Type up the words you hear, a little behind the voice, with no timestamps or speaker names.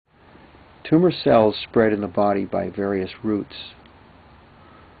Tumor cells spread in the body by various routes.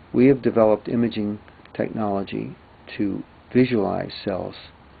 We have developed imaging technology to visualize cells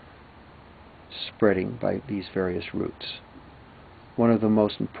spreading by these various routes. One of the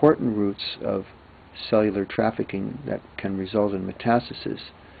most important routes of cellular trafficking that can result in metastasis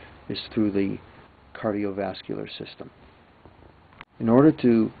is through the cardiovascular system. In order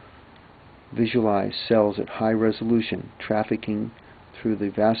to visualize cells at high resolution trafficking through the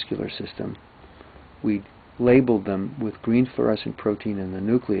vascular system, we labeled them with green fluorescent protein in the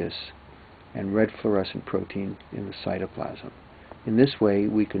nucleus and red fluorescent protein in the cytoplasm. In this way,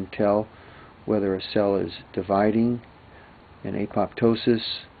 we can tell whether a cell is dividing, in apoptosis,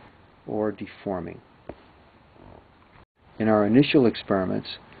 or deforming. In our initial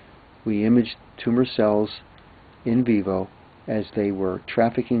experiments, we imaged tumor cells in vivo as they were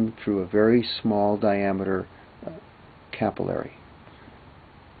trafficking through a very small diameter capillary.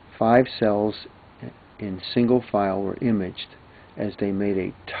 5 cells in single file were imaged as they made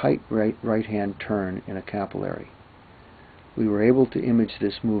a tight right-hand turn in a capillary. We were able to image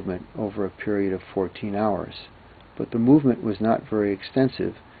this movement over a period of 14 hours, but the movement was not very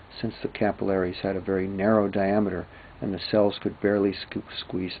extensive since the capillaries had a very narrow diameter and the cells could barely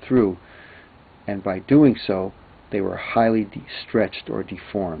squeeze through, and by doing so, they were highly stretched or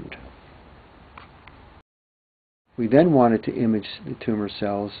deformed. We then wanted to image the tumor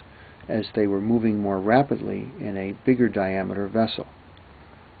cells as they were moving more rapidly in a bigger diameter vessel.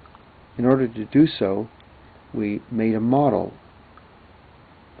 In order to do so, we made a model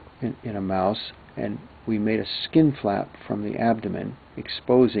in a mouse, and we made a skin flap from the abdomen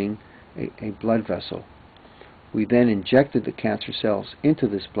exposing a blood vessel. We then injected the cancer cells into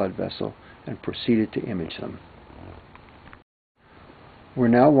this blood vessel and proceeded to image them. We're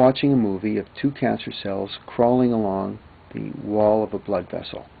now watching a movie of 2 cancer cells crawling along the wall of a blood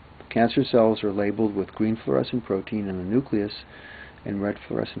vessel. The cancer cells are labeled with green fluorescent protein in the nucleus and red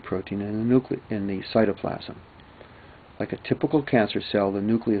fluorescent protein in the cytoplasm. Like a typical cancer cell, the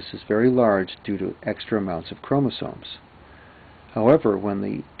nucleus is very large due to extra amounts of chromosomes. However, when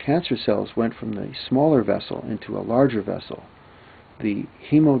the cancer cells went from the smaller vessel into a larger vessel, the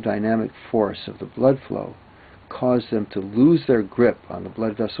hemodynamic force of the blood flow caused them to lose their grip on the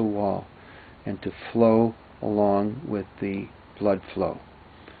blood vessel wall and to flow along with the blood flow.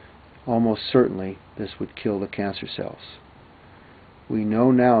 Almost certainly, this would kill the cancer cells. We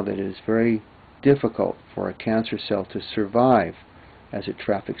know now that it is very difficult for a cancer cell to survive as it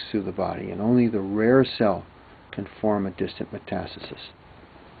traffics through the body, and only the rare cell can form a distant metastasis.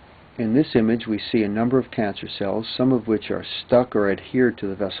 In this image, we see a number of cancer cells, some of which are stuck or adhered to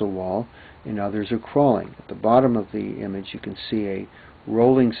the vessel wall, and others are crawling. At the bottom of the image, you can see a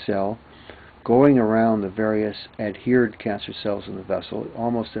rolling cell going around the various adhered cancer cells in the vessel,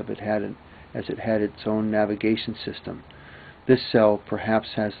 almost as it had its own navigation system. This cell perhaps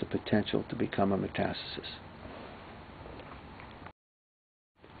has the potential to become a metastasis.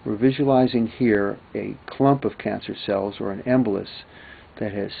 We're visualizing here a clump of cancer cells, or an embolus,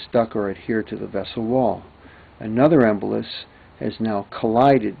 that has stuck or adhered to the vessel wall. Another embolus has now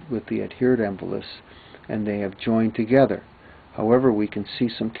collided with the adhered embolus, and they have joined together. However, we can see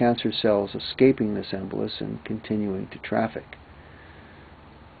some cancer cells escaping this embolus and continuing to traffic.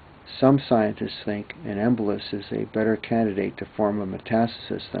 Some scientists think an embolus is a better candidate to form a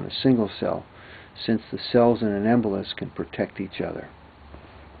metastasis than a single cell, since the cells in an embolus can protect each other.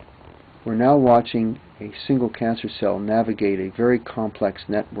 We're now watching a single cancer cell navigate a very complex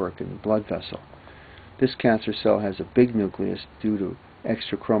network in the blood vessel. This cancer cell has a big nucleus due to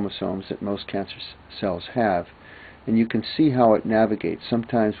extra chromosomes that most cancer cells have, and you can see how it navigates,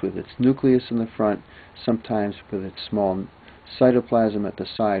 sometimes with its nucleus in the front, sometimes with its small cytoplasm at the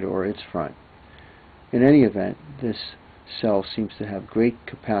side or its front. In any event, this cell seems to have great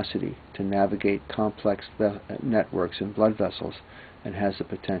capacity to navigate complex networks in blood vessels and has the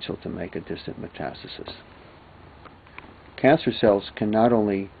potential to make a distant metastasis. Cancer cells can not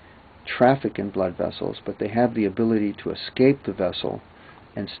only traffic in blood vessels, but they have the ability to escape the vessel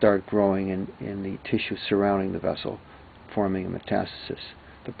and start growing in the tissue surrounding the vessel, forming a metastasis.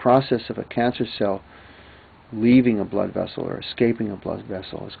 The process of a cancer cell leaving a blood vessel or escaping a blood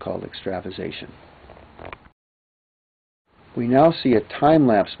vessel is called extravasation. We now see a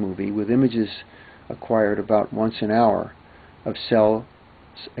time-lapse movie with images acquired about once an hour of cells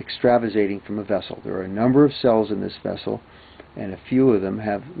extravasating from a vessel. There are a number of cells in this vessel, and a few of them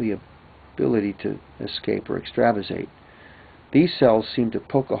have the ability to escape or extravasate. These cells seem to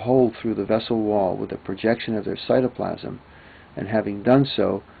poke a hole through the vessel wall with a projection of their cytoplasm, and having done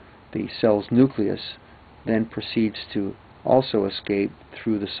so, the cell's nucleus then proceeds to also escape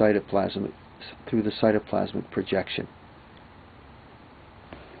through the cytoplasmic projection.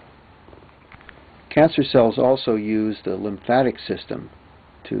 Cancer cells also use the lymphatic system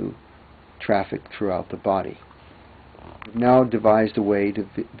to traffic throughout the body. We've now devised a way to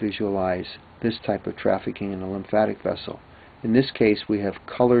visualize this type of trafficking in a lymphatic vessel. In this case, we have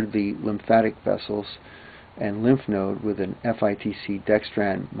colored the lymphatic vessels and lymph node with an FITC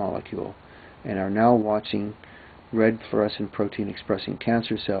dextran molecule and are now watching red fluorescent protein expressing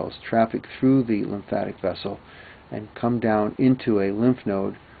cancer cells traffic through the lymphatic vessel and come down into a lymph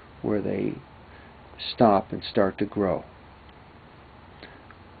node where they stop and start to grow.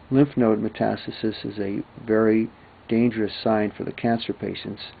 Lymph node metastasis is a very dangerous sign for the cancer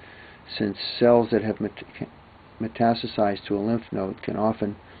patients, since cells that have metastasized to a lymph node can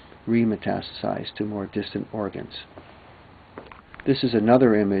often remetastasize to more distant organs. This is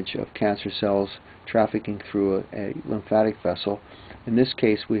another image of cancer cells trafficking through a lymphatic vessel. In this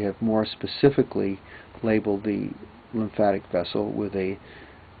case, we have more specifically labeled the lymphatic vessel with a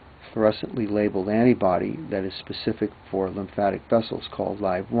fluorescently labeled antibody that is specific for lymphatic vessels called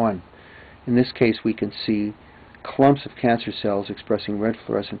Live-1. In this case, we can see clumps of cancer cells expressing red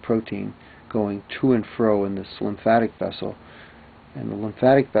fluorescent protein going to and fro in this lymphatic vessel, and the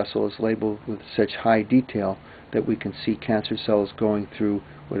lymphatic vessel is labeled with such high detail that we can see cancer cells going through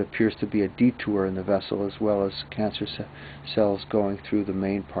what appears to be a detour in the vessel, as well as cancer cells going through the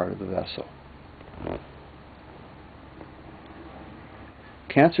main part of the vessel.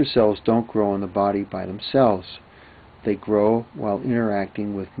 Cancer cells don't grow in the body by themselves. They grow while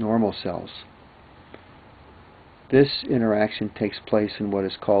interacting with normal cells. This interaction takes place in what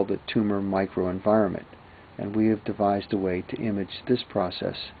is called the tumor microenvironment, and we have devised a way to image this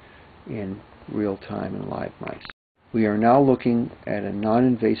process in real time in live mice. We are now looking at a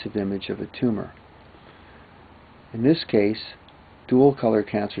non-invasive image of a tumor. In this case, dual color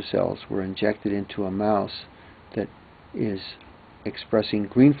cancer cells were injected into a mouse that is expressing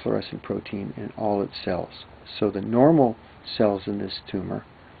green fluorescent protein in all its cells. So the normal cells in this tumor,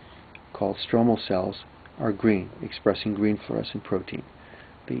 called stromal cells, are green, expressing green fluorescent protein.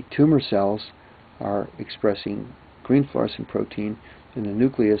 The tumor cells are expressing green fluorescent protein in the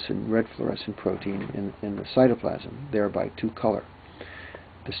nucleus and red fluorescent protein in the cytoplasm, thereby two-color.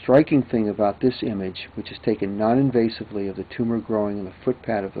 The striking thing about this image, which is taken non-invasively of the tumor growing in the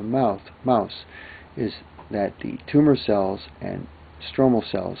footpad of the mouse, is that the tumor cells and stromal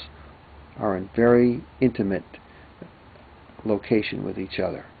cells are in very intimate location with each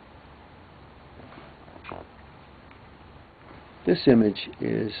other. This image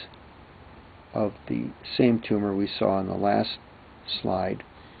is of the same tumor we saw in the last slide,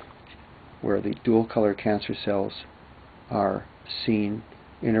 where the dual color cancer cells are seen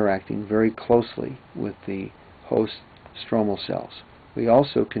interacting very closely with the host stromal cells. We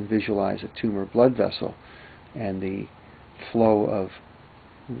also can visualize a tumor blood vessel and the flow of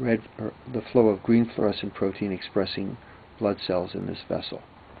green fluorescent protein expressing blood cells in this vessel.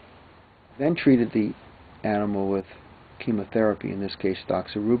 Then treated the animal with chemotherapy, in this case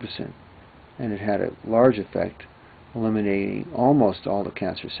doxorubicin, and it had a large effect, eliminating almost all the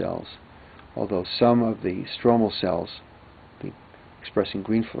cancer cells, although some of the stromal cells expressing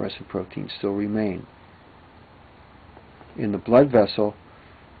green fluorescent protein still remain. In the blood vessel,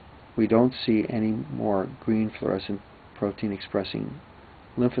 we don't see any more green fluorescent protein expressing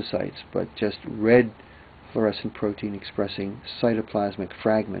lymphocytes, but just red fluorescent protein expressing cytoplasmic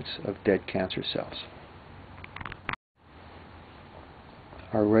fragments of dead cancer cells.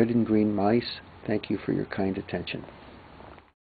 Our red and green mice, thank you for your kind attention.